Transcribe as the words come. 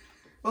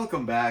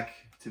Welcome back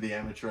to the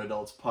Amateur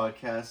Adults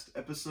Podcast,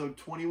 episode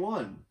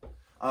 21.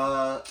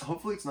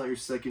 Hopefully it's not your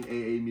second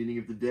AA meeting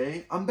of the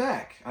day. I'm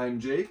back.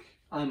 I'm Jake.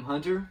 I'm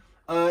Hunter.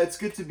 It's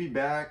good to be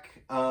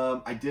back.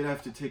 I did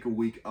have to take a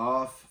week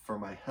off for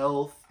my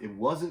health. It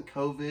wasn't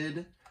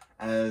COVID,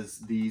 as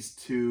these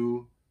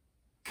two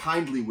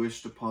kindly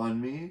wished upon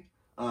me.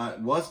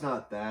 It was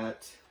not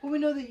that. Well, we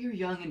know that you're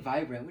young and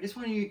vibrant. We just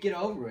wanted you to get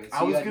over it, so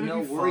I was you had gonna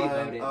no be worry fine.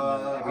 about it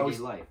in everyday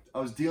life. I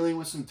was dealing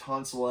with some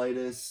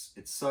tonsillitis.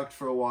 It sucked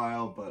for a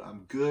while, but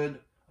I'm good.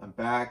 I'm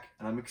back,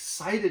 and I'm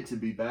excited to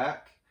be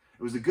back.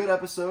 It was a good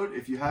episode.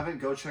 If you haven't,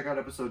 go check out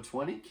episode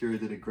 20. Kira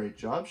did a great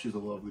job. She's a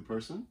lovely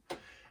person.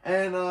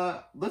 And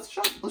let's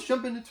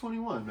jump into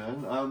 21,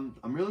 man.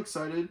 I'm real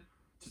excited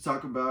to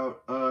talk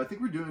about. I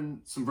think we're doing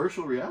some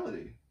virtual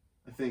reality.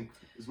 I think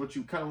is what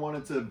you kind of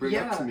wanted to bring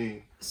up to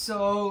me.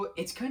 So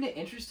it's kind of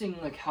interesting,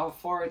 like how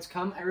far it's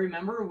come. I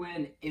remember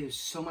when it was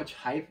so much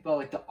hype about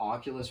like the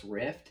Oculus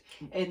Rift,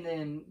 and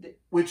then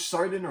which,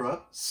 sorry to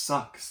interrupt,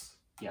 sucks.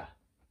 Yeah,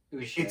 it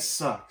was shit. It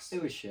sucks.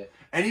 It was shit.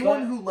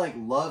 Anyone who like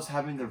loves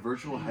having their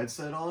virtual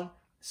headset on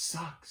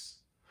sucks.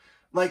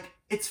 Like,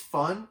 it's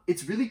fun.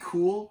 It's really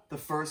cool the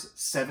first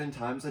 7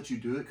 times that you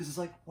do it, because it's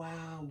like,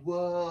 wow,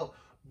 whoa,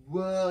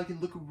 I can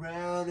look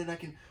around and I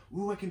can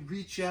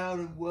reach out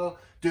and whoa.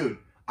 Dude,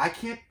 I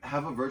can't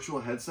have a virtual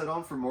headset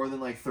on for more than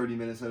like 30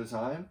 minutes at a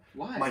time.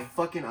 Why? My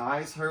fucking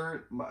eyes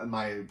hurt.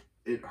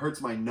 It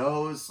hurts my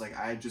nose. Like,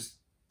 I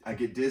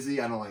get dizzy.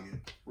 I don't like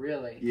it.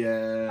 Really?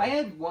 Yeah. I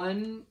had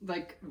one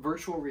like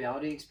virtual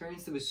reality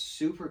experience that was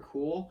super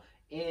cool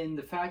in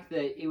the fact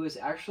that it was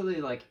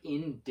actually like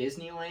in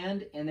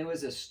Disneyland, and there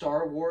was a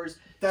Star Wars.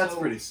 That's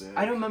pretty sick.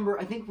 I don't remember.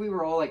 I think we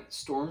were all like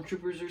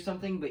stormtroopers or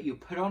something, but you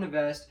put on a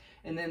vest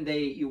and then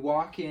you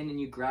walk in and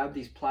you grab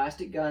these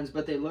plastic guns,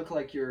 but they look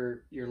like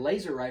your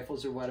laser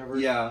rifles or whatever.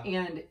 Yeah.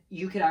 And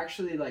you could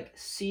actually like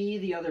see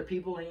the other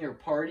people in your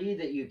party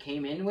that you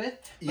came in with.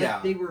 Like, yeah.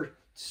 They were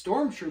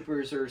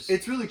stormtroopers or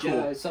it's really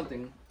cool.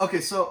 Something. Okay,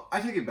 so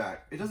I take it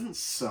back. It doesn't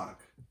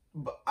suck.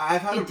 But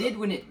it did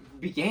when it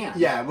began.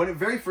 Yeah, when it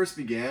very first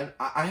began,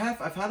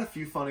 I've had a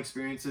few fun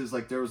experiences.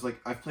 Like, there was like,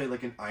 I've played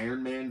like an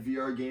Iron Man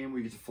VR game where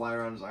you get to fly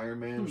around as Iron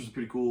Man, which is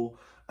pretty cool.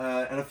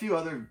 And a few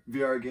other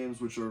VR games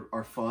which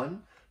are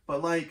fun.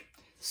 But like,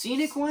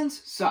 scenic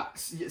ones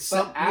sucks.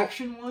 But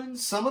action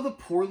ones, some of the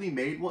poorly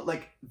made ones,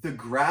 like the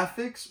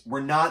graphics, we're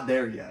not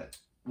there yet.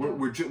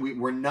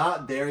 We're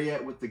not there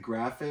yet with the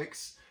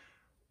graphics.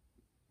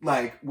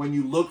 Like, when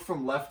you look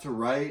from left to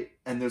right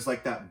and there's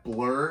like that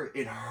blur,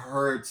 it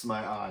hurts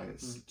my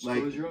eyes.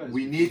 Close your eyes.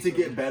 We need to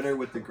get better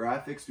with the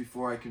graphics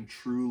before I can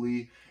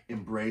truly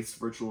embrace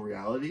virtual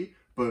reality.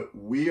 But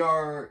we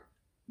are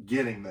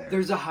getting there.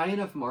 There's a high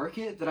enough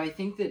market that I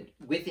think that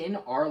within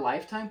our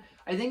lifetime,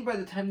 I think by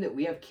the time that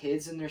we have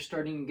kids and they're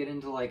starting to get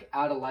into like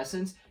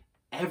adolescence,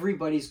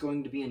 everybody's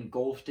going to be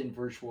engulfed in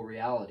virtual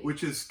reality.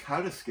 Which is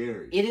kind of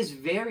scary. It is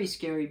very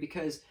scary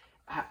because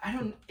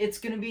it's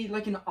going to be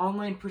like an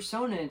online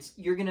persona.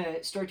 You're going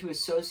to start to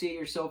associate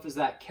yourself as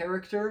that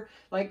character.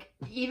 Like,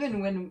 even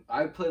when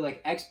I would play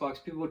like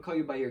Xbox, people would call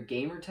you by your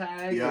gamer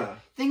tag. Yeah.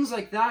 Things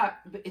like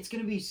that. But it's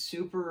going to be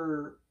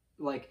super,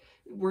 like,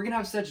 we're going to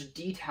have such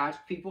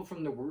detached people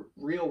from the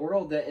real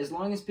world that as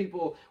long as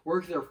people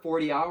work their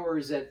 40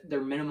 hours at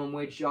their minimum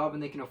wage job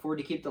and they can afford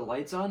to keep the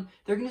lights on,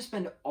 they're going to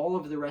spend all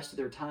of the rest of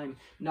their time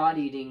not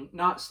eating,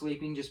 not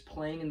sleeping, just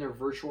playing in their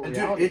virtual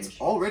reality. Dude,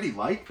 it's already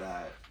like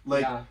that.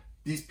 Like,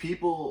 these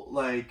people,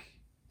 like,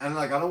 and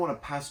like, I don't want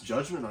to pass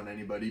judgment on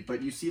anybody,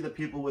 but you see the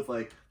people with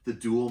like the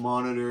dual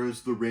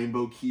monitors, the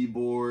rainbow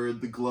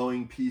keyboard, the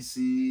glowing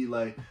PC,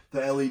 like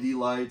the LED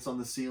lights on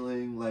the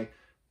ceiling. Like,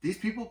 these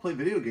people play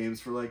video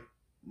games for like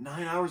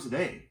 9 hours a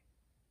day.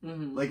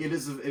 Mm-hmm. Like, it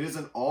is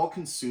an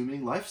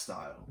all-consuming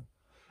lifestyle,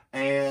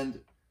 and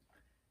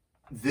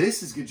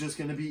this is just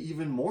going to be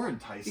even more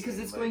enticing because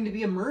it's going to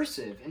be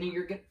immersive, and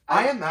you're going.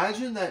 I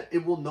imagine that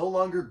it will no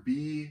longer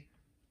be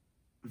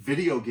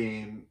video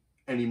game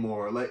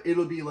anymore. Like,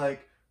 it'll be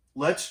like,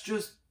 let's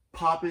just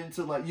pop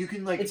into, like, you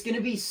can, like, it's going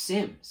to be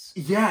Sims.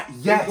 Yeah,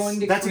 yes,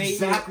 that's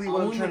exactly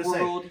what I'm trying to say.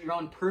 Your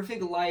own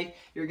perfect life.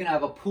 You're going to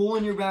have a pool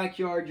in your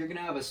backyard. You're going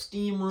to have a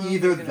steam room.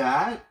 Either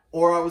that,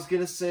 or I was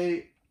going to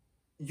say,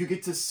 you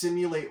get to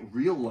simulate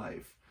real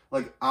life.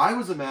 Like, I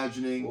was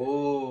imagining,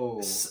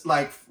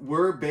 like,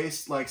 we're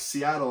based, like,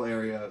 Seattle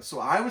area, so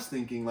I was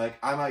thinking, like,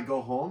 I might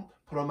go home,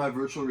 put on my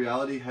virtual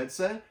reality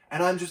headset,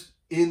 and I'm just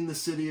in the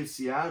city of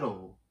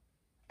Seattle.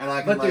 And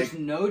I can, but there's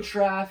no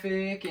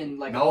traffic and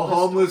like no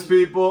homeless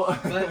people.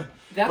 But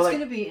that's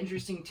going to be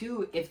interesting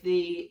too if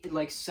they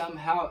like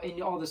somehow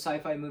in all the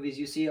sci-fi movies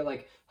you see it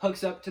like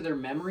hooks up to their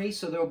memory,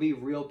 so there'll be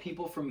real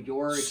people from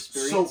your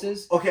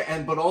experiences. So,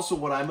 okay, but also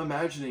what I'm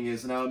imagining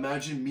is, now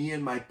imagine me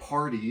and my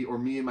party or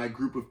me and my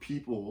group of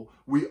people,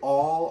 we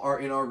all are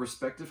in our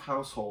respective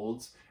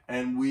households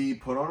and we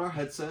put on our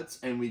headsets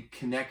and we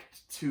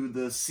connect to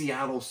the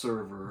Seattle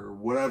server or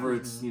whatever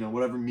it's,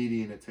 whatever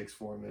medium it takes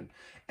form in.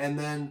 And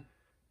then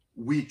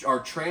we are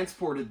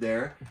transported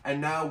there, and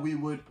now we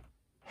would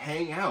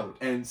hang out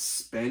and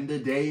spend a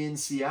day in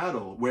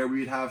Seattle where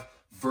we'd have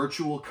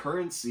virtual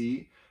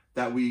currency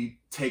that we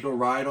take a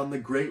ride on the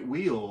Great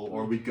Wheel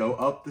or we go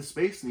up the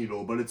Space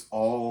Needle, but it's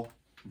all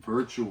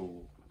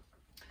virtual.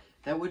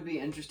 That would be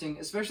interesting,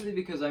 especially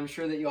because I'm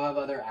sure that you'll have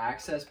other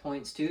access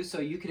points too,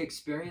 so you could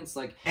experience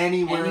like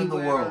anywhere in the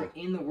world.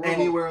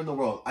 Anywhere in the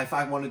world. If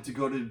I wanted to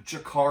go to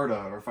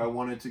Jakarta, or if I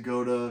wanted to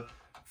go to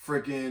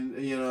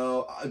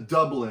freaking,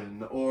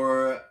 Dublin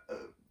or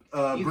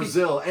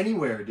Brazil,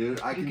 anywhere, dude.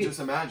 I can just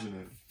imagine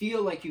it.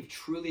 Feel like you've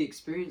truly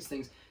experienced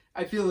things.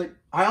 I feel like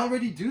I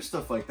already do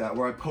stuff like that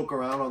where I poke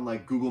around on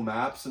like Google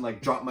Maps and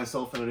like drop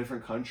myself in a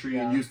different country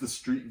and use the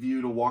street view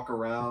to walk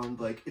around.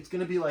 Like it's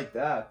gonna be like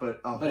that,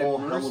 but a whole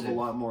hell of a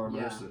lot more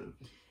immersive.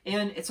 Yeah.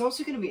 And it's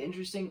also gonna be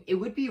interesting. It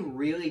would be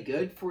really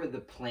good for the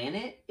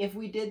planet if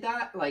we did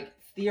that, like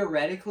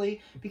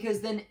theoretically,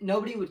 because then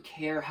nobody would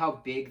care how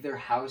big their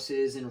house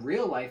is in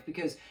real life,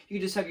 because you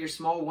just have your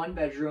small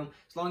 1-bedroom,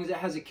 as long as it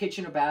has a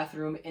kitchen, a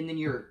bathroom, and then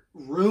your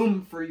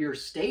room for your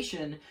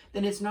station,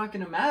 then it's not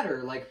going to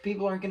matter. Like,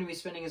 people aren't going to be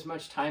spending as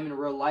much time in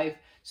real life.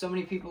 So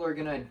many people are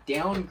going to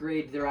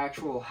downgrade their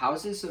actual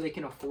houses so they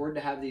can afford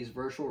to have these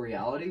virtual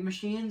reality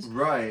machines.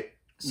 Right.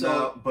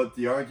 So, but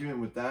the argument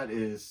with that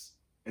is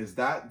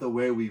that the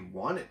way we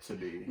want it to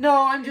be?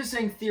 No, I'm just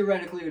saying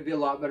theoretically it would be a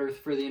lot better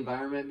for the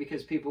environment,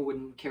 because people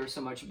wouldn't care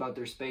so much about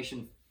their space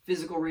and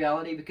physical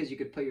reality, because you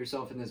could put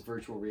yourself in this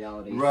virtual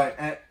reality.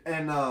 Right.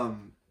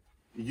 And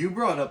you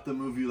brought up the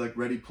movie like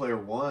Ready Player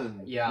One,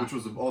 which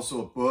was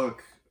also a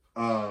book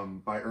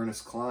by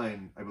Ernest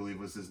Cline, I believe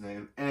was his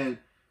name. And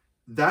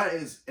that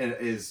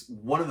is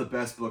one of the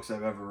best books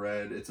I've ever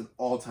read. It's an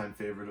all-time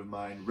favorite of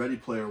mine. Ready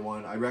Player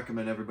One. I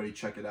recommend everybody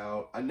check it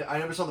out. I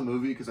never saw the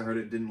movie because I heard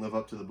it didn't live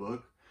up to the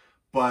book.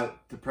 But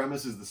the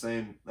premise is the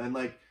same. And,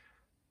 like,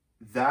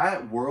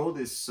 that world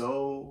is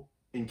so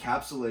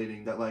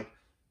encapsulating that, like,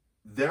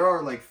 there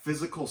are, like,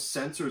 physical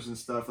sensors and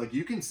stuff. Like,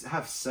 you can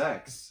have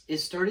sex.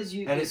 As soon as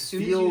you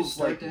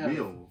start to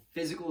have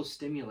physical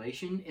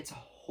stimulation, it's a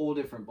whole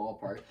different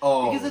ballpark.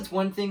 Oh. Because it's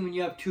one thing when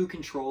you have two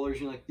controllers,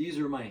 and you're like, these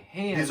are my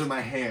hands. These are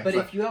my hands. But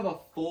if you have a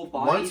full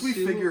body once we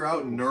figure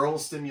out neural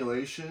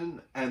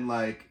stimulation and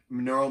like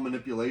neural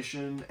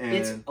manipulation, and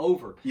it's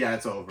over. Yeah,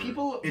 it's over.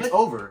 It's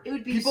over. It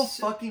would be people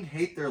fucking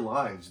hate their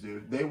lives,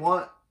 dude. They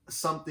want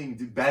something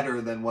better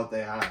than what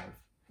they have,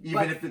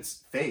 even if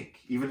it's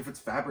fake, even if it's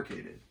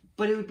fabricated.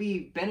 But it would be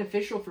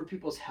beneficial for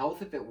people's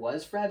health if it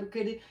was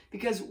fabricated,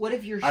 because what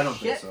if you're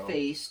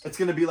shit-faced? It's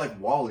gonna be like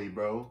WALL-E,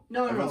 bro.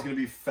 Everyone's gonna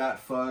be fat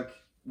fuck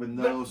with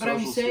no social skills. But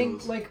I'm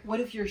saying, like, what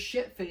if you're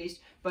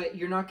shit-faced, but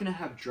you're not gonna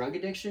have drug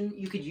addiction?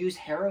 You could use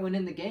heroin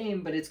in the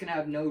game, but it's gonna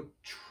have no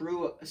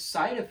true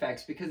side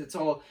effects because it's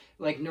all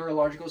like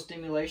neurological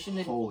stimulation.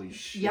 And holy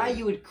shit! Yeah,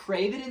 you would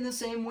crave it in the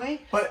same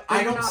way, but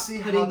I don't see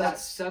how that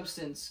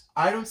substance.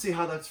 I don't see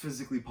how that's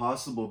physically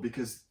possible,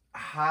 because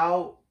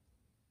how.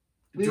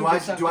 Do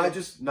I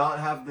just not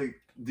have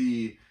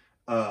the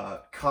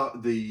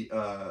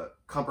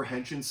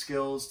comprehension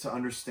skills to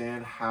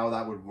understand how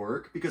that would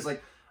work? Because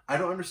like I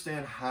don't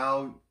understand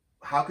how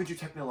could you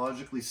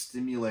technologically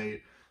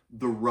stimulate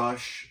the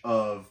rush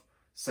of,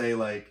 say,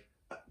 like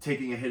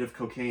taking a hit of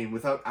cocaine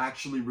without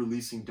actually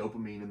releasing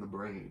dopamine in the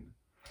brain?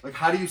 Like,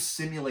 how do you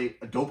simulate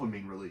a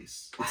dopamine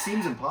release? It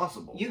seems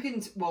impossible. You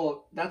can,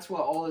 well, that's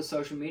what all the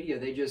social media,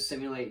 they just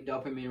simulate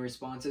dopamine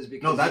responses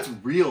because... No, that's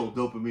real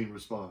dopamine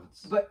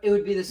response. But it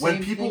would be the same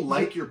when people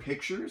like your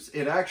pictures,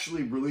 it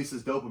actually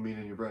releases dopamine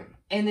in your brain.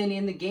 And then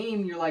in the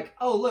game, you're like,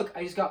 oh, look,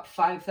 I just got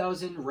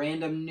 5,000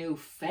 random new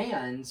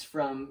fans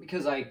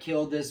because I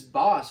killed this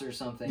boss or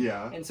something.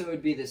 Yeah. And so it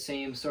would be the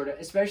same sort of,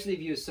 especially if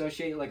you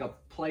associate like a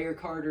player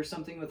card or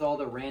something with all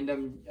the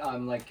random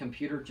like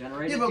computer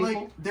generated people.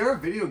 Like there are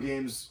video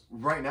games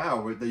right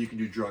now that you can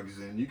do drugs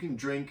in. You can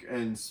drink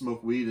and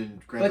smoke weed in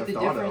Grand Theft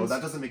Auto.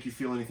 That doesn't make you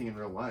feel anything in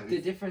real life.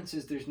 The difference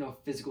is there's no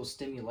physical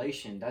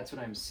stimulation. That's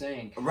what I'm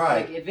saying.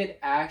 Right. Like if it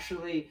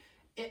actually...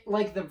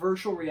 like the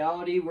virtual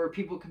reality where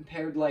people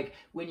compared, like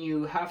when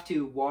you have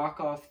to walk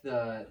off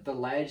the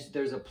ledge,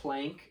 there's a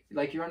plank,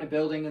 like you're on a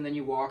building and then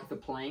you walk the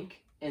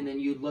plank and then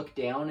you look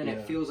down and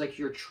it feels like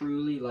you're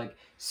truly like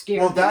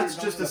scared. Well, that's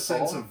just a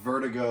sense of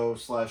vertigo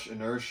 /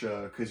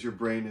 inertia because your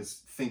brain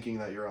is thinking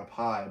that you're up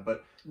high.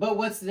 But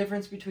what's the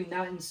difference between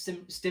that and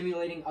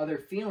stimulating other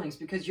feelings?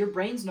 Because your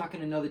brain's not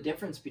going to know the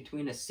difference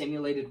between a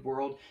simulated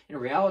world and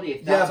reality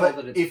if that's all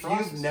that it's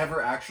processing. If you've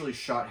never actually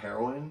shot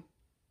heroin,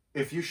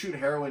 if you shoot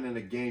heroin in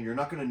a game, you're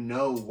not going to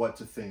know what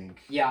to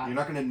think. Yeah. You're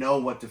not going to know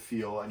what to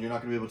feel, and you're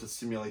not going to be able to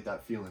simulate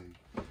that feeling.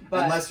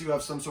 Unless you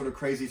have some sort of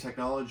crazy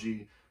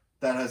technology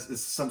that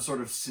has some sort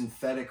of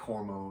synthetic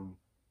hormone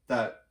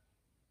that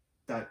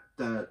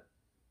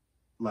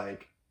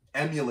like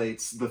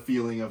emulates the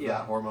feeling of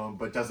that hormone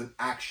but doesn't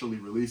actually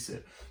release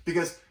it.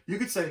 Because you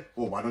could say,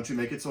 well, why don't you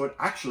make it so it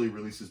actually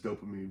releases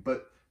dopamine?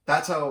 But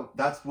that's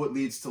what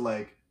leads to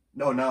like,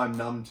 no, now I'm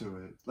numb to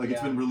it. Like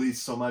it's been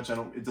released so much,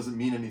 it doesn't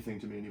mean anything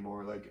to me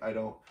anymore. Like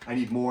I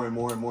need more and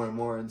more and more and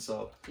more, and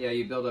so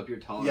you build up your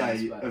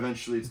tolerance.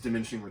 Eventually it's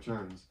diminishing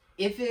returns.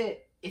 If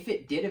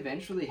it did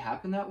eventually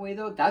happen that way,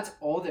 though, that's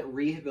all that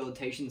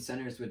rehabilitation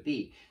centers would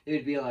be. They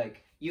would be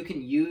like, you can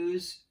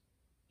use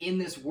in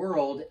this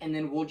world, and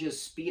then we'll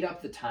just speed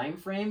up the time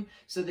frame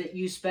so that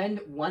you spend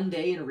 1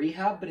 day in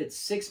rehab, but it's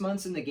 6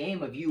 months in the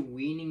game of you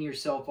weaning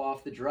yourself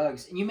off the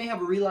drugs, and you may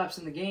have a relapse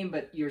in the game,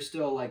 but you're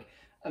still like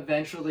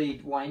eventually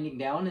winding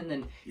down, and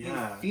then you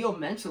feel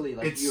mentally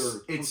like you're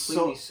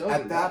completely sober.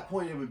 At that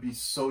point, it would be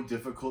so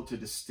difficult to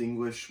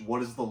distinguish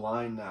what is the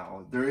line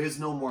now. There is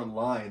no more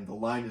line. The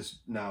line is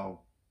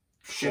now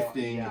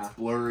shifting. It's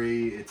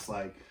blurry. It's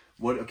like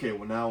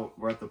now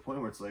we're at the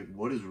point where it's like,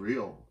 what is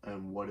real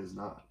and what is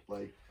not?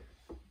 Like,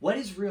 what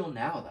is real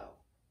now,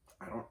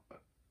 though?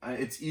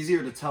 It's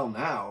easier to tell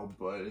now,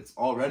 but it's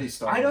already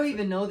starting. I don't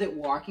even know that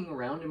walking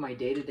around in my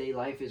day-to-day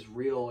life is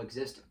real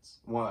existence.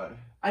 Why?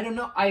 I don't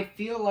know. I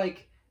feel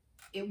like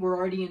we're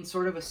already in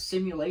sort of a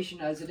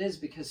simulation as it is,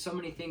 because so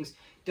many things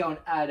don't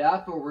add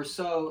up, or we're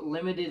so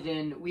limited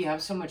in, we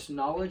have so much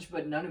knowledge,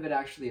 but none of it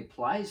actually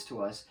applies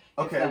to us.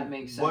 Okay, if that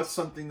makes sense. What's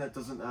something that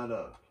doesn't add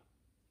up?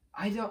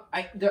 I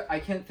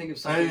can't think of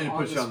something. I didn't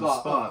put you on the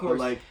spot,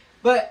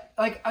 but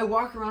like I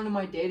walk around in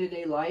my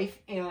day-to-day life,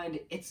 and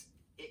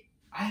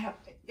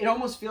it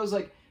almost feels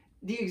like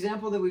the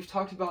example that we've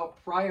talked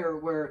about prior,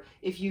 where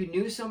if you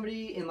knew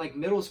somebody in like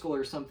middle school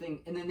or something,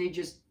 and then they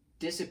just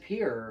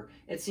disappear,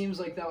 it seems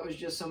like that was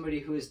just somebody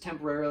who is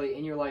temporarily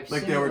in your life.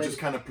 Like they were just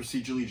kind of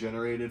procedurally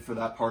generated for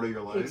that part of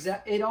your life.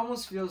 Exactly. It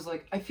almost feels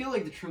like, I feel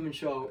like the Truman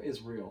Show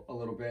is real a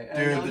little bit.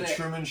 Dude, the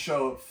Truman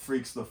Show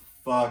freaks the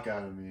fuck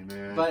out of me,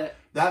 man. But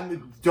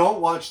don't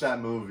watch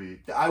that movie.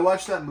 I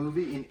watched that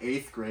movie in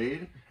 8th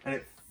grade, and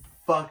it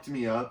fucked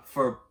me up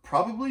for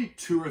probably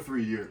 2 or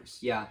 3 years.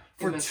 Yeah.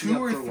 For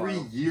 2 or 3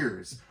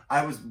 years.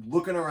 I was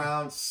looking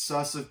around,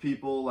 sus of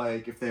people,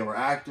 like if they were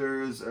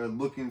actors or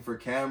looking for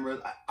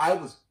cameras. I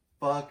was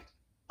fucked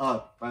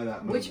up by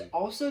that movie. Which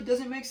also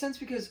doesn't make sense,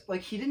 because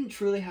like he didn't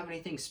truly have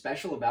anything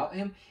special about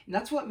him. And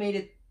that's what made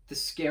it the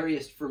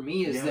scariest for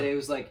me, is that it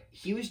was like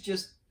he was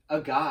just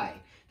a guy.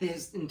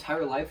 His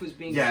entire life was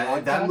being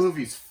broadcast. That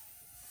movie's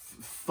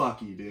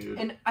fucky, dude.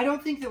 And I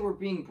don't think that we're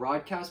being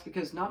broadcast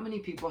because not many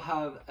people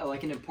have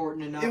like an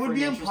important enough. It would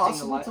be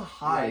impossible to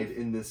hide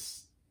in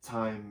this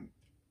time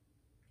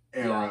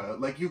era. Yeah.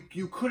 Like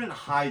you couldn't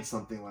hide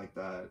something like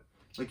that.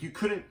 Like you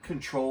couldn't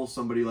control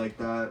somebody like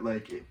that.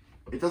 Like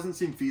it doesn't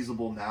seem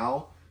feasible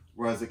now.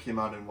 Whereas it came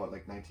out in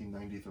like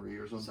 1993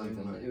 or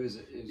something. It was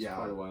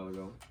quite a while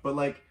ago. But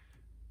like,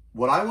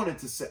 what I wanted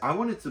to say, I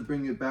wanted to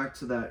bring it back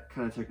to that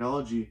kind of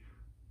technology.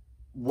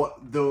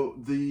 What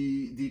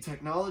the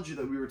technology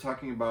that we were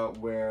talking about,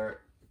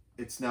 where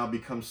it's now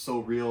become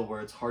so real,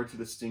 where it's hard to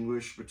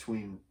distinguish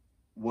between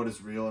what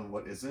is real and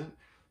what isn't.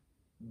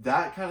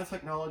 That kind of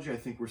technology, I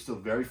think we're still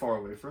very far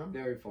away from.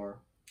 Very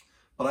far.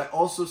 But I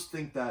also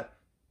think that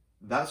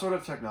sort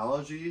of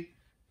technology,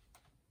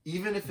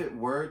 even if it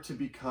were to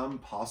become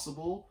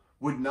possible,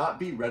 would not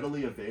be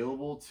readily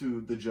available to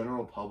the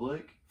general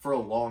public for a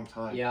long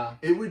time. Yeah.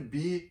 It would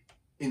be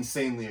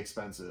insanely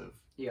expensive.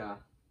 Yeah.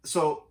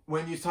 So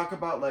when you talk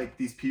about like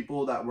these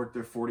people that work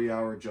their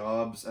 40-hour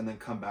jobs and then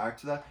come back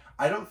to that,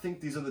 I don't think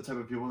these are the type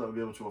of people that would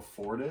be able to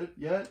afford it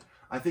yet.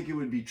 I think it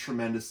would be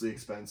tremendously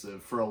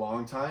expensive for a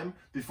long time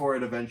before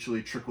it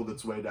eventually trickled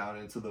its way down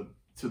into the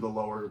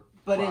lower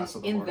class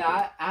of the market. But in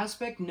that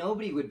aspect,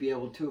 nobody would be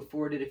able to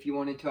afford it if you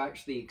wanted to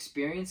actually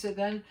experience it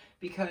then,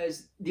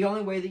 because the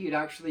only way that you'd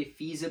actually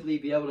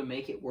feasibly be able to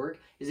make it work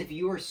is if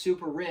you were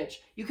super rich.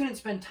 You couldn't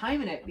spend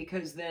time in it,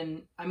 because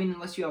then, I mean,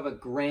 unless you have a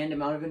grand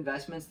amount of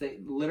investments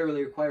that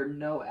literally require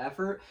no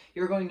effort,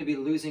 you're going to be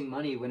losing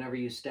money whenever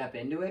you step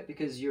into it,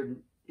 because you're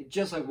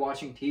just like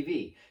watching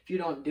TV. If you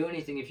don't do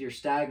anything, if you're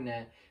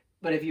stagnant,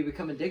 but if you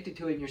become addicted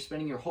to it and you're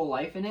spending your whole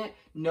life in it,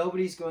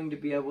 nobody's going to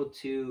be able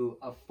to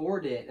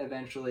afford it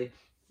eventually,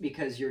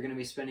 because you're going to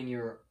be spending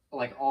your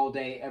like all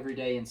day, every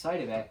day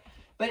inside of it.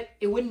 But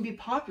it wouldn't be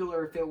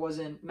popular if it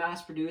wasn't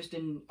mass produced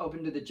and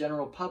open to the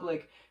general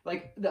public.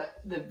 Like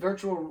the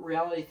virtual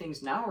reality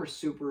things now are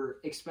super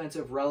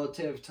expensive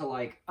relative to,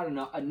 like, I don't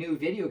know, a new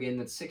video game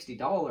that's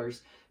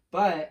 $60.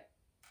 But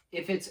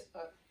if it's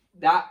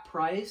that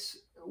price,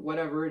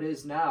 whatever it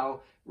is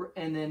now,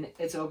 and then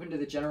it's open to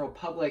the general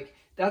public,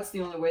 that's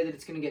the only way that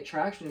it's going to get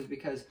traction, is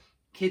because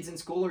kids in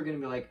school are going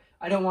to be like,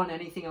 I don't want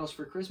anything else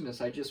for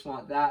Christmas. I just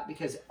want that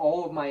because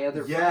all of my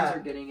other friends are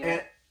getting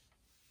it.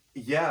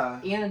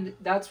 And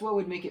that's what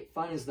would make it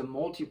fun, is the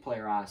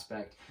multiplayer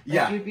aspect.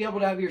 Like, you'd be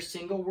able to have your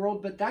single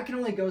world, but that can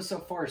only go so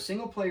far.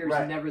 Single player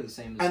is never the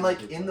same as and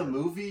like in the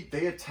movie,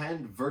 they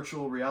attend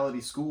virtual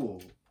reality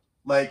school.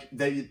 Like,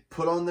 they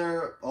put on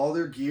all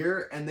their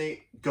gear and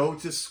they go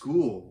to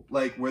school,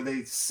 like where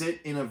they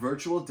sit in a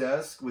virtual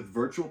desk with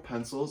virtual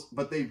pencils,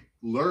 but they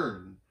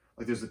learn.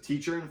 Like, there's a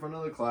teacher in front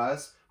of the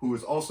class who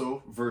is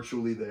also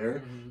virtually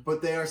there,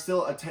 but they are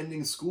still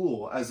attending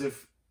school as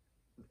if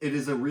it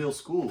is a real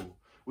school,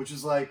 which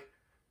is like,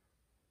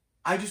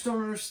 I just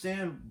don't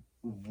understand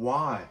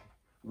why.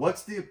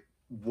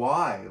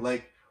 Why?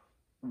 Like,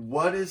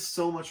 what is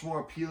so much more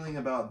appealing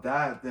about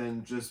that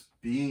than just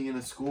being in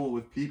a school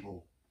with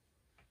people?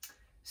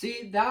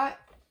 See, that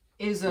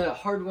is a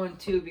hard one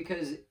too,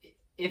 because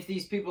if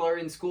these people are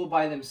in school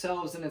by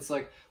themselves, then it's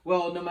like,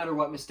 well, no matter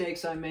what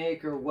mistakes I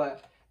make or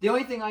what The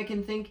only thing I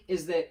can think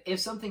is that if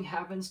something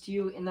happens to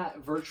you in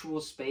that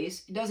virtual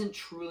space, it doesn't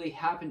truly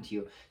happen to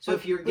you. So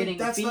if you're getting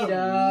that's beat not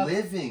up,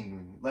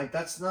 living. Like,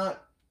 that's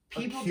not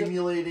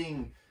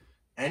accumulating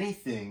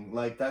anything.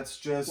 Like, that's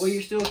just... Well,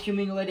 you're still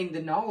accumulating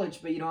the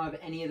knowledge, but you don't have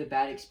any of the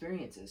bad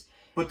experiences.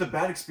 But the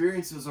bad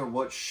experiences are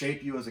what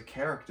shape you as a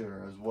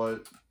character, as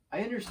what...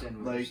 I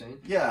understand what you're saying.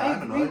 Yeah, I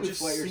don't know. agree It with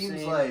just what you're seems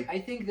saying. like... I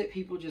think that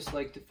people just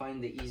like to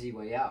find the easy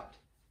way out.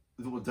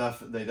 Well,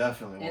 they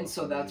definitely want And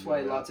so to that's find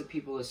why the way out. lots of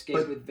people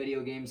escape with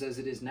video games as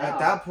it is now. At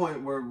that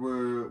point,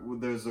 where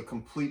there's a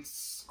complete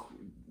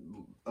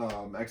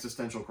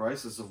existential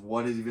crisis of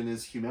what even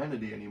is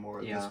humanity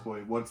anymore at this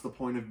point. What's the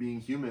point of being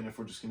human if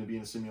we're just going to be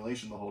in a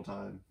simulation the whole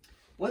time?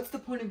 What's the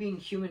point of being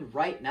human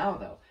right now,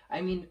 though?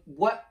 I mean,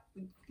 what...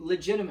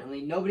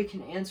 Legitimately, nobody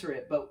can answer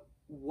it, but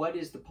what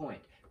is the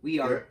point? We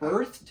are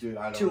birthed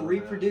to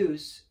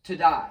reproduce, to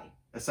die.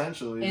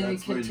 Essentially. And then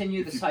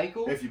continue the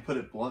cycle. If you put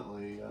it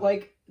bluntly. Yeah.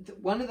 Like,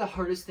 one of the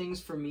hardest things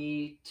for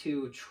me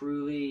to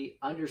truly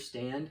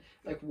understand,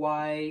 like,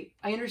 why...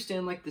 I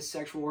understand, like, the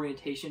sexual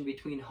orientation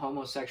between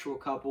homosexual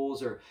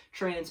couples or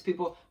trans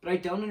people, but I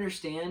don't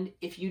understand,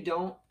 if you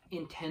don't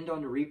intend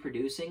on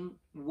reproducing,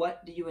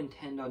 what do you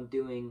intend on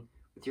doing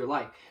with your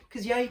life?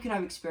 Because, yeah, you can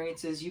have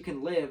experiences, you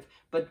can live,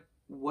 but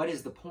what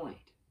is the point?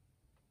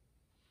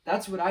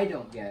 That's what I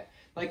don't get.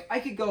 Like,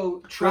 I could go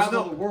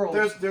travel the world.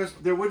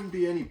 There wouldn't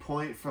be any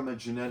point from a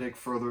genetic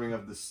furthering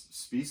of the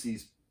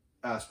species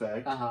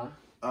aspect.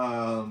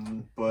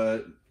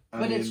 But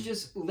it's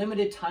just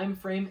limited time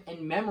frame and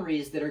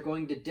memories that are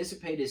going to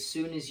dissipate as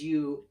soon as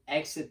you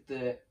exit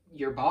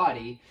your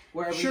body,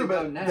 wherever you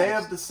go next. They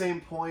have the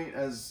same point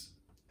as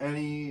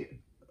any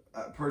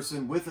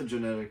person with a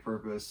genetic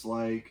purpose.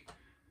 Like,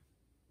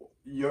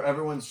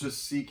 everyone's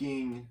just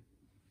seeking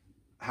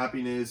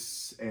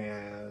happiness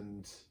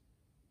and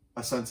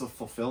a sense of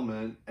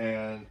fulfillment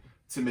and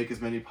to make as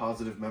many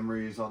positive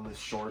memories on this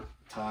short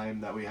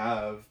time that we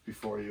have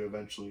before you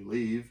eventually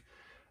leave.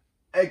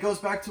 It goes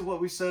back to what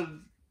we said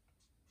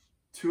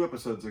 2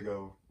 episodes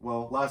ago.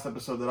 Well, last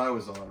episode that I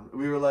was on.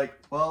 We were like,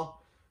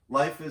 well,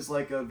 life is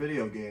like a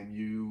video game.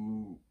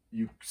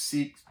 You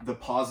seek the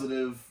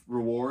positive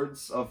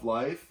rewards of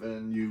life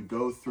and you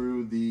go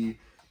through the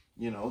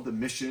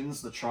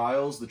missions, the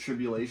trials, the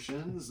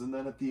tribulations, and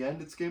then at the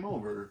end it's game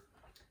over.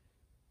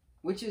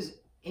 Which is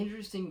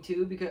interesting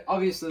too, because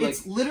obviously,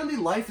 it's literally,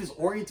 life is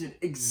oriented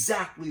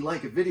exactly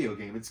like a video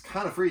game. It's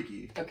kind of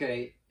freaky.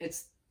 Okay,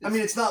 it's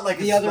not like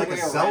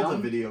a Zelda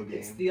video game.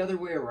 It's the other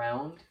way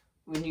around.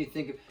 When you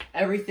think of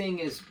everything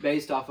is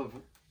based off of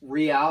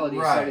reality,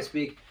 so to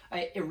speak.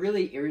 It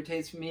really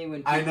irritates me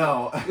when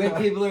people, when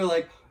people are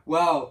like,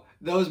 "Wow,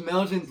 those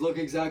mountains look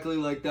exactly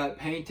like that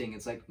painting."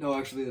 It's like, no,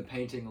 actually, the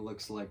painting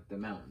looks like the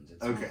mountains.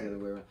 It's not the other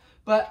way around.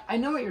 But I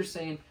know what you're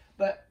saying.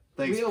 But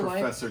thanks, real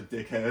Professor life...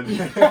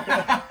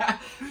 Dickhead.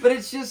 But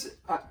it's just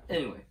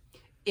anyway.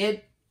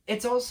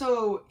 It's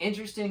also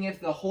interesting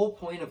if the whole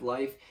point of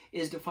life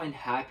is to find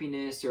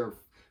happiness, or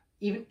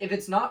even if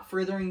it's not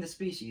furthering the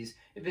species,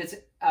 if it's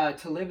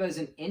to live as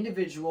an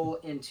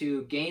individual and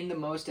to gain the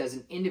most as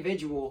an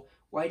individual.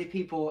 Why do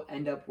people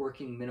end up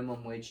working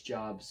minimum wage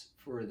jobs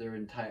for the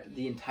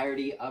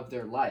entirety of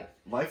their life?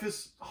 Life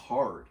is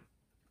hard.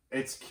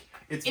 It's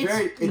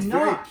very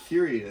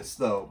curious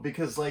though,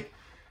 because like,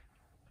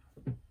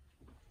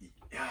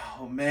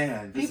 oh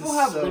man, people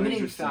have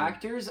limiting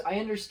factors.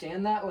 I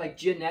understand that, like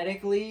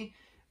genetically,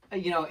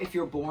 if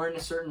you're born a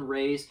certain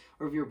race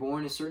or if you're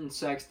born a certain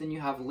sex, then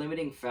you have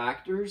limiting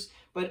factors.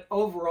 But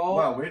overall,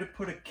 wow, way to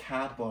put a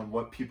cap on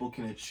what people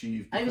can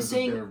achieve because of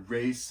their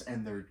race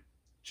and their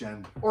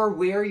gender. Or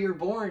where you're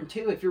born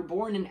too. If you're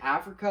born in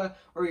Africa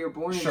or you're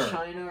born in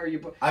China or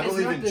I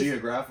believe in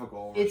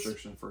geographical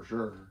restriction for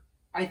sure.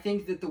 I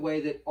think that the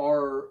way that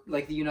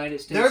the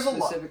United States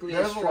specifically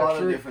there's a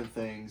lot of different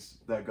things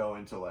that go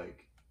into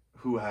like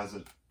who has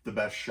the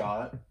best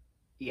shot.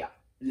 Yeah.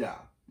 Yeah.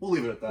 We'll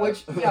leave it at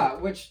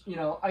that. Which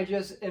I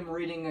just am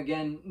reading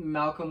again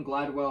Malcolm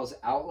Gladwell's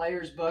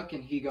Outliers book,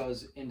 and he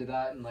goes into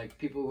that and like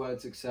people who had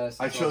success.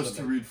 I chose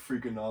to read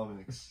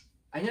Freakonomics.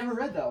 I never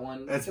read that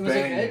one. Was it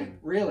good?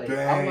 Really?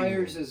 Banging.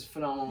 Outliers is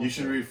phenomenal. You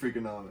should read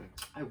Freakonomics.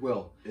 I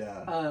will.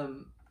 Yeah.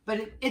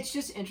 But it's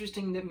just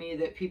interesting to me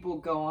that people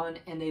go on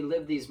and they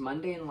live these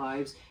mundane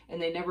lives and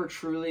they never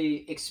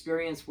truly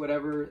experience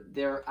whatever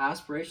their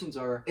aspirations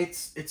are.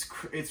 It's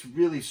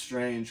really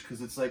strange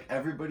because it's like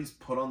everybody's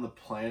put on the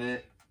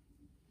planet,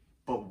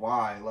 but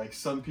why? Like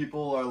some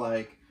people are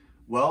like,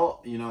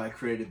 well, I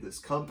created this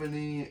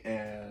company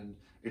and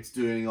it's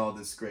doing all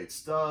this great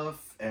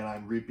stuff and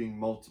I'm reaping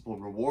multiple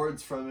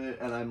rewards from it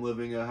and I'm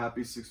living a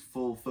happy,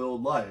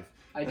 fulfilled life.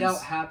 I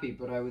doubt happy,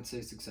 but I would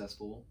say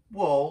successful.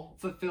 Well,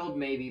 fulfilled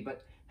maybe,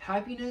 but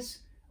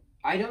happiness,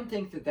 I don't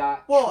think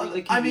that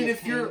truly can be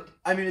attained.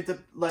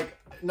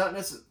 Not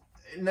necessarily.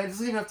 It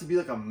doesn't even have to be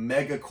like a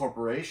mega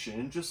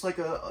corporation. Just like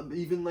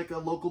even like a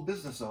local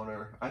business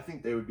owner. I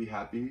think they would be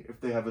happy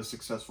if they have a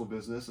successful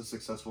business, a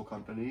successful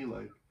company.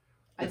 Like,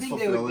 I It's think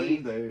they would be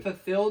fulfilling.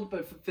 fulfilled,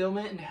 but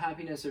fulfillment and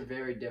happiness are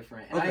very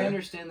different. And I Okay.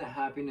 understand that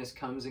happiness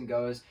comes and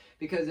goes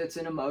because it's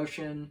an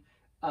emotion.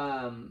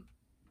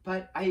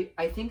 But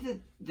I think that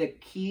the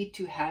key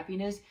to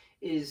happiness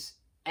is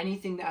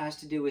anything that has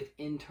to do with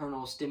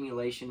internal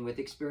stimulation, with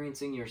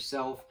experiencing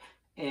yourself,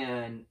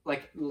 and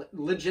like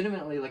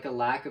legitimately like a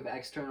lack of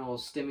external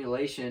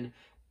stimulation,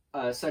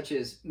 such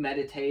as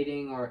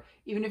meditating, or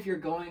even if you're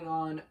going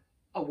on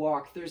a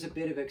walk, there's a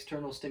bit of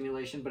external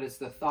stimulation, but it's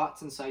the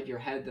thoughts inside your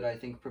head that I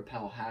think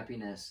propel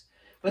happiness.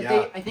 But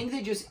Yeah. I think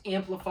they just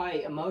amplify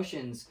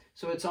emotions,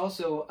 so it's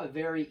also a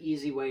very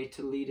easy way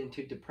to lead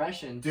into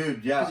depression.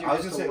 Dude, yeah, 'Cause you're I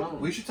was just gonna say alone.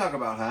 we should talk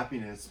about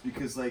happiness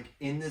because, like,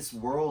 in this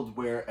world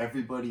where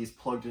everybody's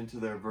plugged into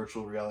their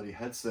virtual reality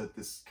headset,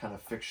 this kind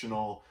of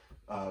fictional,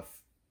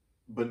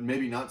 but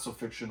maybe not so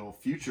fictional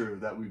future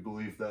that we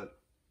believe that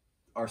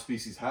our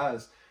species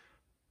has.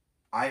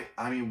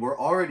 I mean, we're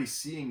already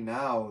seeing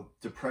now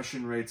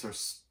depression rates are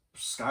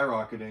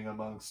skyrocketing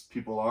amongst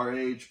people our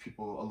age,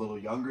 people a little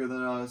younger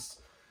than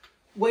us.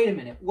 Wait a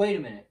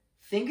minute.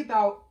 Think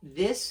about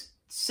this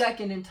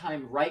second in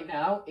time right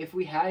now. If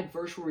we had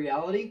virtual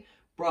reality,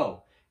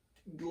 bro,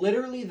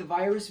 literally the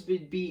virus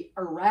would be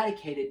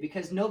eradicated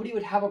because nobody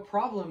would have a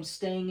problem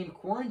staying in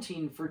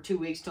quarantine for 2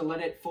 weeks to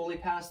let it fully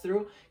pass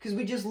through, because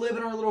we just live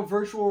in our little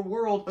virtual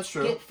world. That's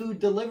true. Get food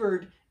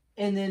delivered,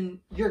 and then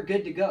you're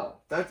good to go.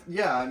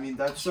 I mean,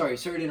 that's Sorry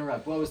to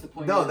interrupt. What was the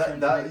point? no,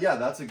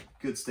 that's a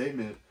good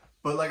statement.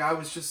 But like I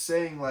was just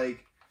saying,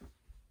 like,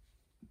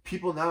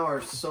 people now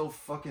are so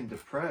fucking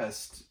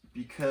depressed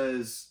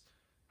because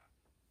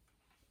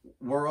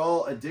we're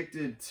all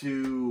addicted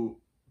to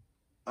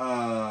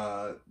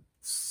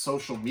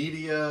social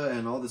media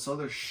and all this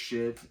other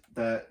shit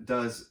that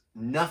does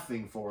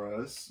nothing for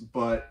us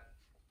but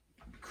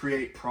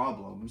create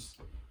problems.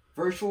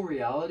 Virtual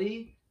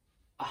reality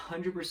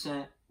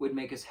 100% would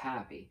make us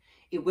happy.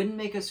 It wouldn't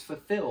make us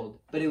fulfilled,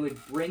 but it would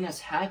bring us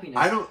happiness.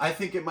 I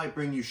think it might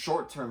bring you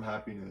short-term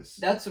happiness.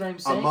 That's what I'm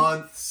saying. A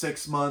month,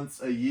 6 months,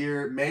 a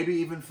year, maybe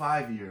even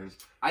 5 years.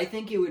 I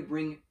think it would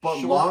bring But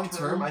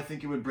long-term, I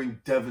think it would bring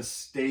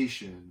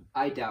devastation.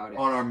 I doubt it.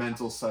 On our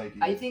mental psyche.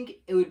 I think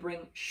it would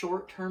bring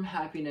short-term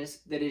happiness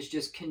that is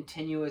just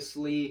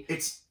continuously...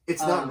 It's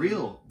not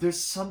real. There's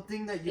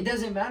something that you... It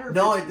doesn't matter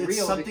if it's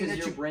real something because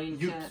that your brain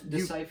can't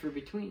decipher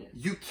between it.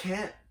 You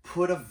can't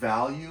put a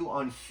value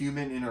on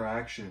human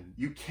interaction.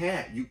 You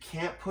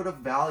can't put a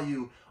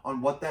value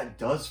on what that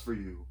does for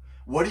you.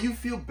 What do you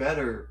feel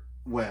better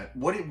when?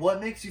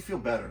 What makes you feel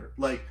better?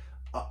 Like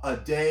a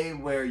day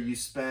where you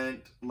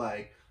spent,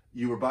 like,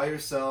 you were by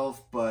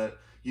yourself, but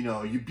you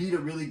know, you beat a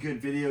really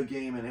good video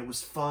game and it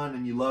was fun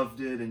and you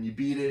loved it and you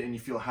beat it and you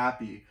feel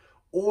happy.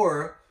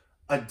 Or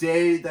a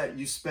day that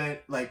you spent,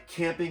 like,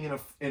 camping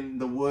in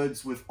the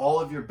woods with all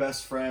of your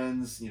best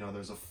friends. You know,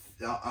 there's a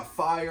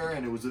fire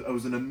and it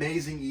was an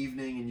amazing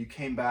evening and you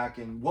came back,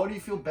 and what do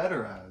you feel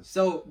better as?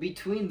 So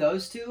between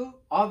those two,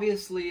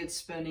 obviously it's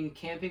spending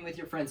camping with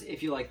your friends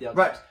if you like the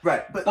outdoors.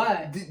 Right.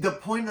 But the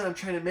point that I'm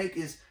trying to make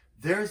is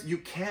you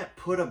can't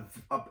put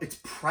it's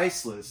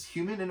priceless.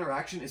 Human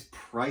interaction is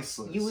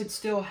priceless. You would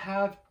still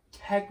have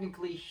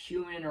technically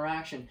human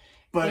interaction.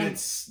 But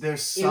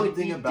there's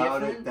something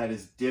about it that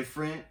is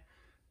different,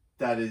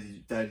 that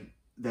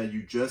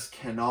you just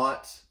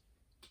cannot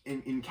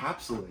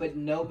encapsulate. But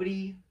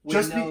nobody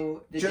would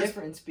know the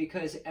difference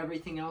because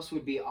everything else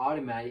would be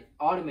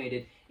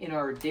automated. In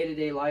our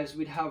day-to-day lives,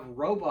 we'd have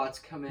robots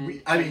come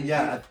in.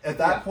 At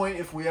that point,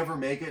 if we ever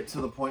make it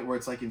to the point where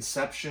it's like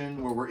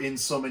Inception, where we're in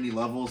so many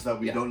levels that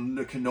we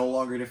can no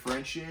longer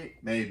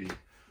differentiate, maybe.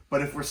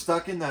 But if we're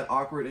stuck in that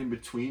awkward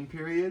in-between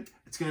period,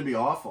 it's going to be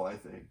awful, I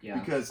think. Yeah.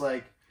 Because,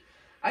 like...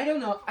 I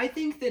don't know. I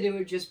think that it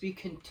would just be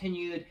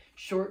continued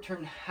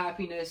short-term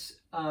happiness,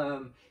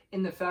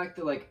 in the fact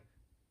that, like,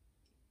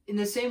 in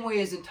the same way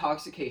as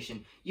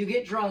intoxication, you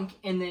get drunk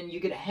and then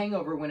you get a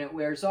hangover when it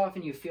wears off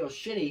and you feel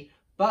shitty.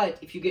 But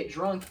if you get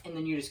drunk and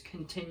then you just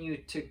continue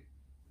to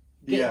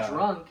get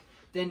drunk,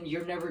 then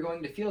you're never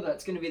going to feel that.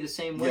 It's going to be the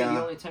same way.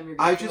 The only time you're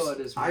going to feel it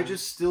is when... I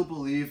just still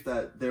believe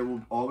that there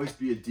will always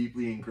be a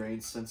deeply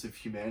ingrained sense of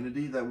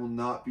humanity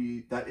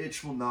that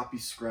itch will not be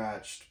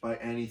scratched by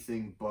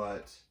anything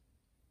but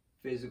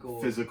physical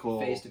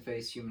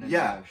face-to-face human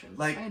interaction.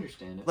 Like, I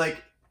understand it.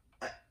 Like,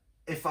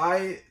 if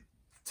I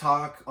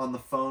talk on the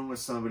phone with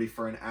somebody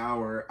for an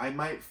hour, I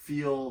might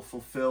feel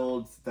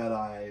fulfilled that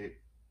I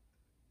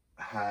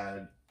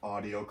had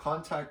audio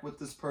contact with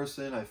this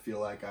person. I feel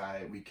like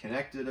we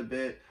connected a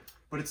bit,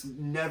 but it's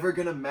never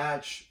gonna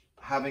match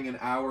having an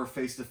hour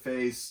face to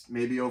face,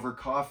 maybe over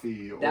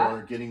coffee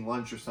or getting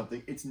lunch or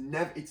something. It's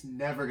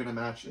never gonna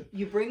match it.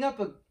 You bring up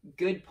a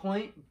good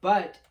point,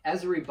 but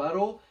as a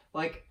rebuttal,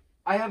 like,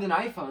 I have an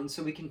iPhone,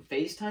 so we can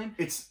FaceTime.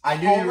 I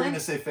knew you were going to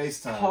say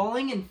FaceTime.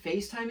 Calling and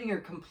FaceTiming are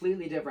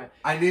completely different.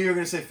 I knew you were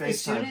going to say FaceTime.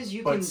 As soon as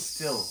you can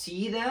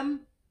see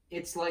them,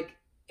 it's like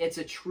it's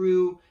a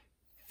true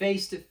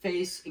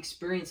face-to-face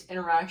experience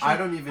interaction. I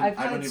don't even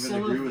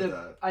agree with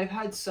that. I've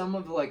had some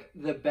of, like,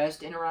 the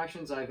best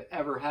interactions I've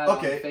ever had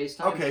on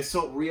FaceTime. Okay,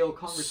 so real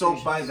conversations.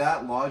 So by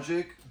that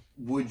logic,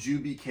 would you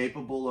be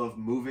capable of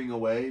moving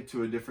away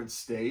to a different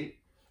state?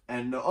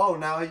 And oh,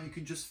 now you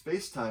can just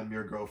FaceTime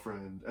your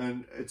girlfriend,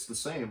 and it's the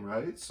same,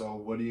 right? So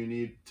what do you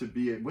need to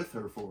be with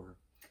her for?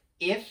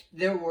 If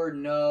there were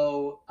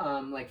no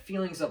like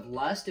feelings of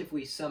lust, if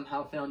we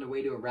somehow found a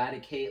way to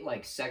eradicate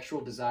like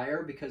sexual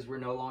desire because we're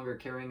no longer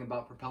caring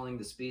about propelling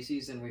the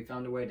species, and we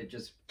found a way to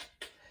just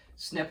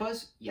snip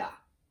us, yeah.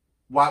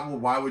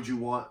 Why would you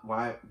want?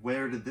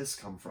 Where did this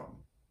come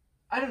from?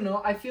 I don't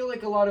know. I feel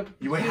like a lot of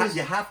you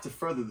have to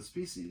further the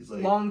species.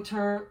 Like long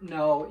term.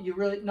 No, you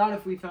really not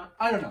if we found.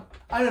 I don't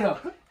know.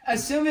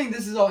 Assuming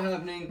this is all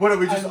happening. What are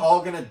we just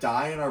all gonna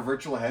die in our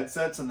virtual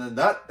headsets, and then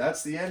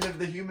that's the end of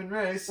the human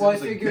race? Well,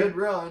 it was a good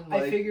run.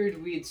 I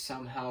figured we'd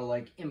somehow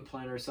like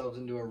implant ourselves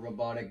into a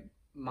robotic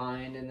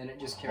mind, and then it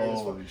just carries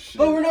us forward. Shit.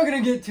 But we're not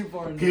gonna get too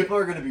far into People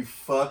are gonna be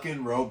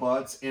fucking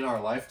robots in our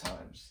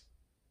lifetimes.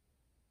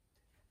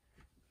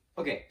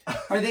 Okay,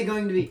 are they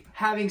going to be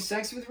having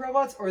sex with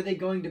robots, or are they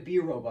going to be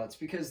robots?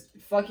 Because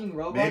fucking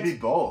robots... Maybe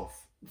both.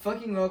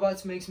 Fucking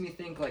robots makes me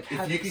think, like,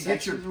 if you could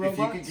get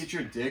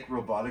your dick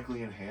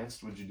robotically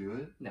enhanced, would you do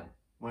it? No.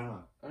 Why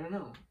not? I don't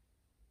know.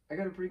 I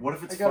got a pretty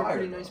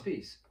nice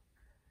piece.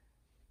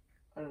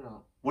 I don't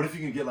know. What if you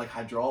can get, like,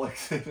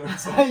 hydraulics in or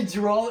something?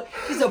 Hydraulic?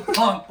 He's a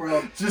pump,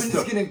 bro. Just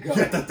gonna go.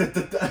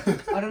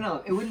 I don't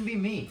know. It wouldn't be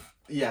me.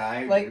 Yeah, I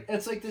agree. Like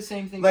it's like the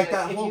same thing. Like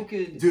that whole,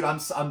 dude.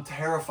 I'm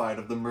terrified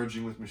of the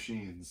merging with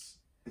machines.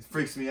 It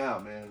freaks me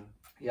out, man.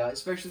 Yeah,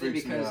 especially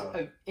because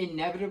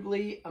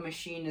inevitably a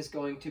machine is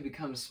going to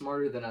become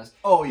smarter than us.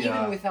 Oh yeah.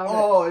 Even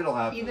without it'll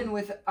happen. Even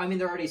with, I mean,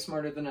 they're already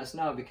smarter than us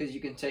now because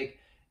you can take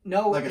a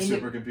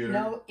supercomputer.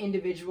 No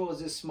individual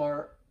is as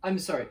smart. I'm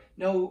sorry.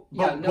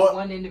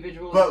 One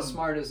individual is as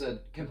smart as a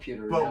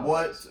computer. But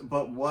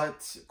what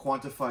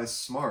quantifies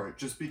smart?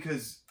 Just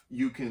because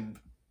you can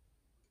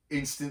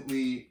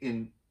instantly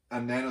in a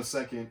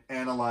nanosecond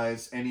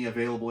analyze any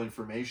available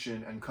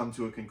information and come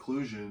to a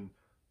conclusion,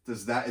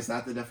 is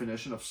that the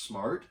definition of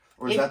smart,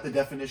 or is that the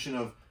definition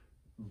of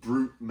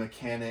brute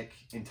mechanic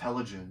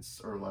intelligence?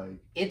 Or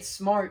like, it's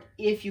smart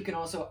if you can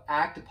also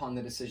act upon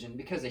the decision,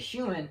 because a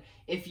human,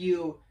 if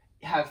you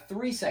have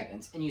 3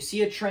 seconds and you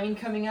see a train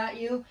coming at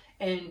you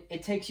and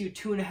it takes you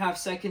 2.5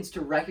 seconds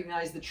to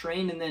recognize the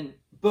train, and then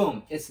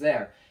boom, it's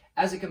there.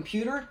 As a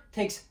computer, it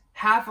takes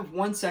half of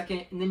 1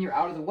 second, and then you're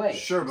out of the way.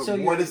 Sure, but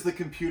what is the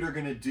computer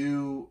going to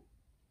do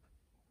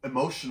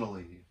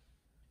emotionally?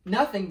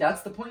 Nothing.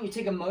 That's the point. You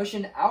take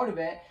emotion out of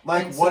it.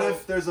 Like, what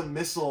if there's a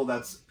missile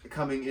that's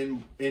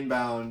coming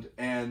inbound,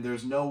 and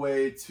there's no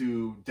way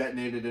to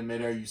detonate it in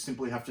midair? You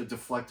simply have to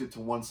deflect it to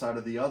one side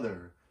or the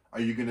other. Are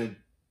you going to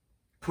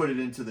put it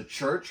into the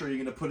church, or are you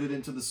going to put it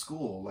into the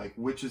school? Like,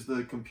 which is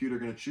the computer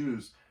going to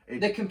choose?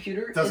 The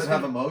computer... Does it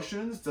have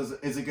emotions?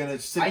 Is it going to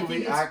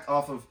simply act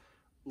off of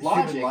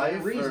logic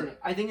and reasoning?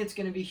 I think it's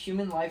going to be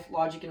human life,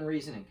 logic, and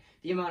reasoning.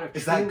 The amount of...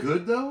 Is that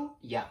good, though?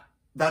 Yeah.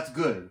 That's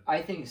good.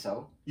 I think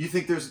so. You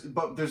think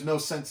there's no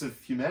sense of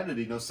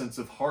humanity, no sense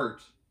of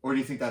heart, or do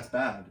you think that's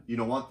bad? You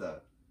don't want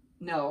that?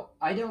 No,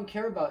 I don't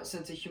care about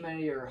sense of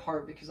humanity or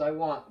heart, because I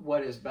want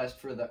what is best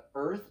for the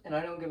earth, and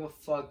I don't give a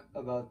fuck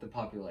about the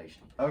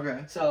population.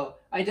 Okay. So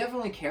I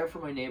definitely care for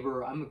my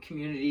neighbor. I'm a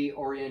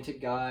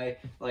community-oriented guy,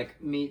 like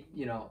me,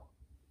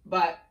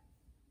 but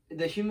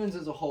the humans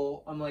as a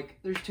whole, I'm like,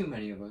 there's too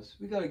many of us.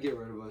 We gotta get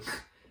rid of us.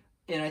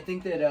 And I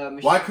think that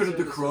why couldn't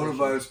the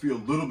coronavirus be a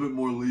little bit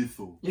more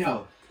lethal? Yeah,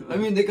 I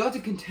mean, they got the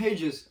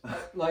contagious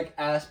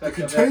aspect.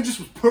 The contagious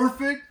was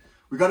perfect.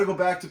 We got to go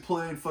back to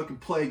playing fucking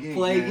play games.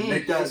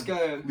 Make that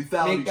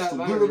lethality just a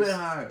little bit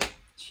higher.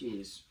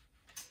 Jeez.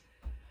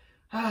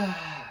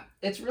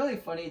 It's really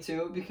funny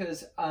too,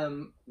 because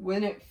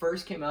when it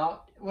first came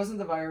out, wasn't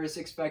the virus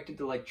expected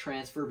to like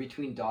transfer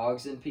between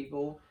dogs and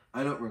people?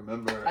 I don't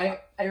remember.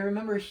 I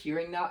remember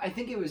hearing that. I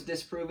think it was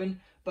disproven,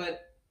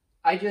 but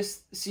I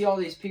just see all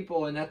these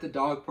people, and at the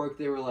dog park,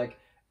 they were like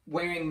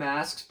wearing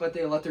masks, but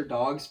they let their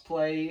dogs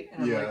play.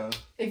 And I'm like,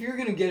 if you're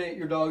gonna get it,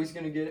 your dog's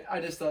gonna get it. I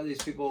just thought these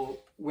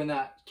people, when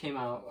that came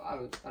out, I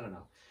don't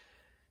know.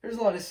 There's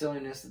a lot of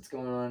silliness that's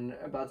going on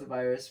about the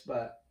virus,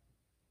 but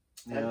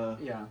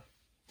yeah.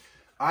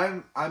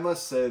 I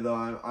must say though,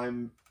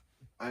 I'm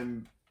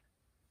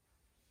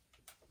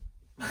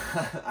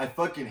I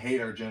fucking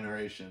hate our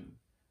generation.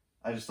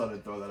 I just thought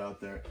I'd throw that out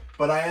there.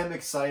 But I am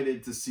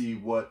excited to see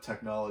what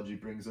technology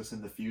brings us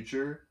in the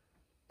future.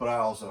 But I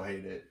also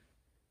hate it.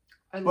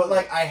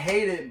 I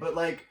hate it, but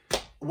like,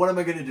 what am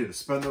I going to do?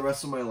 Spend the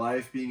rest of my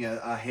life being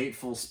a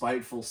hateful,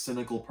 spiteful,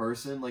 cynical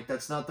person? Like,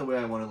 that's not the way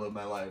I want to live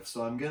my life.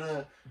 So I'm going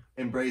to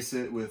embrace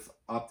it with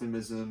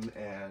optimism,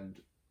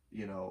 and,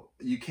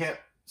 you can't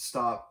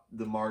stop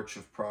the march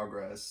of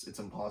progress. It's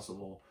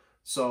impossible.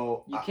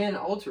 So you can't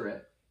alter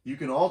it. You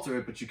can alter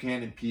it, but you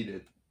can't impede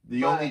it.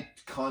 The only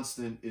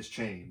constant is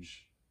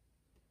change.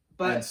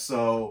 And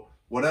so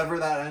whatever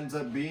that ends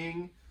up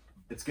being,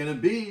 it's going to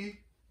be,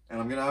 and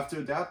I'm going to have to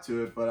adapt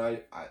to it.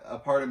 But a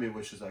part of me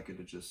wishes I could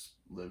have just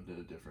lived in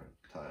a different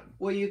time.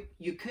 Well,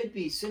 you could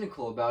be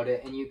cynical about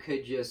it, and you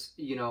could just,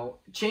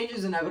 change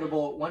is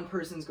inevitable. One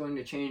person's going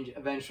to change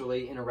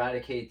eventually and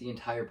eradicate the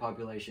entire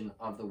population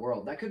of the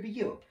world. That could be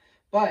you.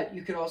 But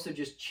you could also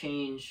just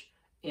change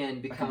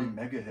and become...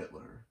 I could be Mega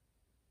Hitler.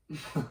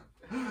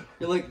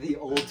 You're like the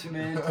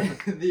ultimate,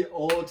 the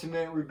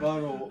ultimate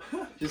rebuttal.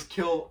 Just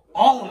kill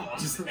all of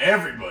us. Just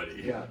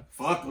everybody. Yeah.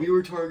 Fuck. We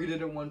were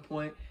targeted at one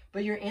point,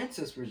 but your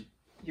ancestors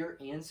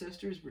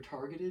were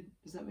targeted.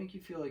 Does that make you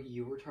feel like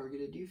you were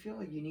targeted? Do you feel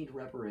like you need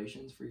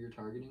reparations for your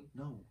targeting?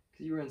 No.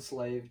 Because you were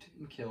enslaved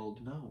and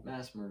killed. No.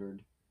 Mass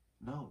murdered.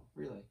 No.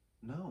 Really?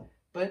 No.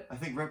 But I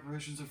think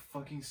reparations are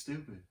fucking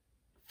stupid.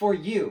 For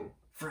you.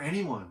 For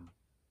anyone.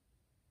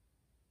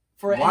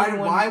 Anyone...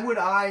 Why would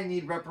I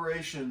need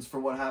reparations for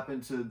what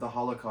happened to the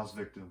Holocaust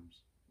victims?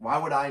 Why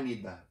would I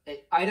need that?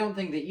 I don't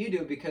think that you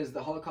do, because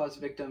the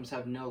Holocaust victims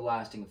have no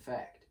lasting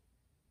effect.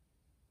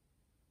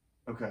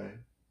 Okay.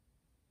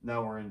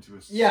 Now we're into a...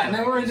 Yeah,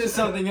 now we're into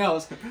something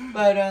else.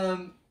 But, I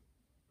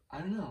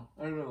don't know.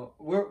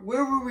 Where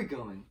were we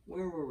going?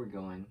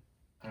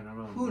 I don't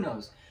know. Who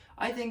knows?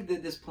 I think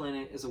that this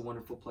planet is a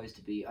wonderful place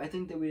to be. I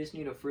think that we just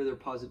need a further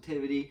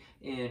positivity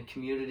and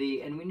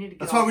community, and we need to get...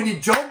 That's why we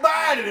need Joe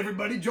Biden,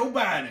 everybody! Joe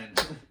Biden!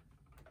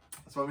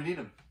 That's why we need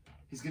him.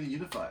 He's gonna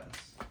unify us.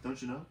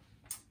 Don't you know?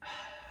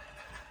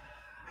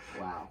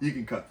 Wow. You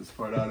can cut this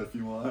part out if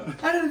you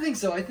want. I don't think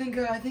so. I think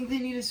they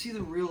need to see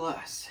the real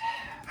us.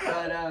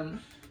 But,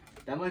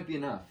 that might be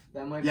enough.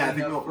 That might be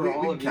enough for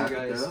all of you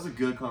guys. That was a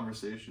good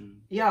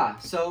conversation. Yeah,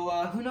 so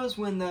who knows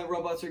when the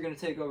robots are going to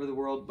take over the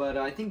world, but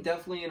I think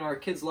definitely in our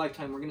kids'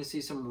 lifetime we're going to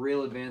see some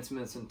real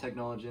advancements in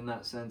technology in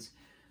that sense.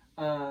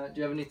 Do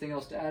you have anything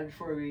else to add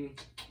before we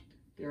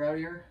get out of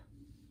here?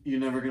 You're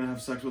never going to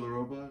have sex with a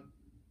robot?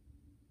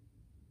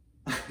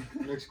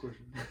 Next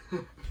question.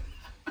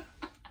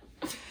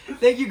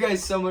 Thank you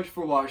guys so much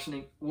for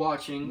watching.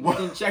 You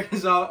can check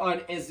us out on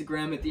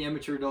Instagram at The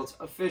Amateur Adults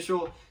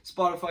Official,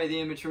 Spotify The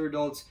Amateur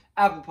Adults,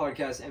 Apple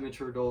Podcasts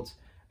Amateur Adults.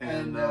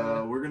 And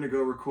we're going to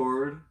go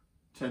record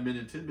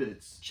 10-minute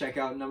tidbits. Check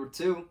out number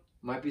 2.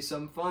 Might be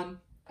something fun.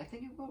 I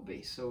think it will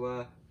be.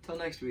 So, till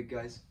next week,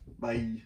 guys. Bye.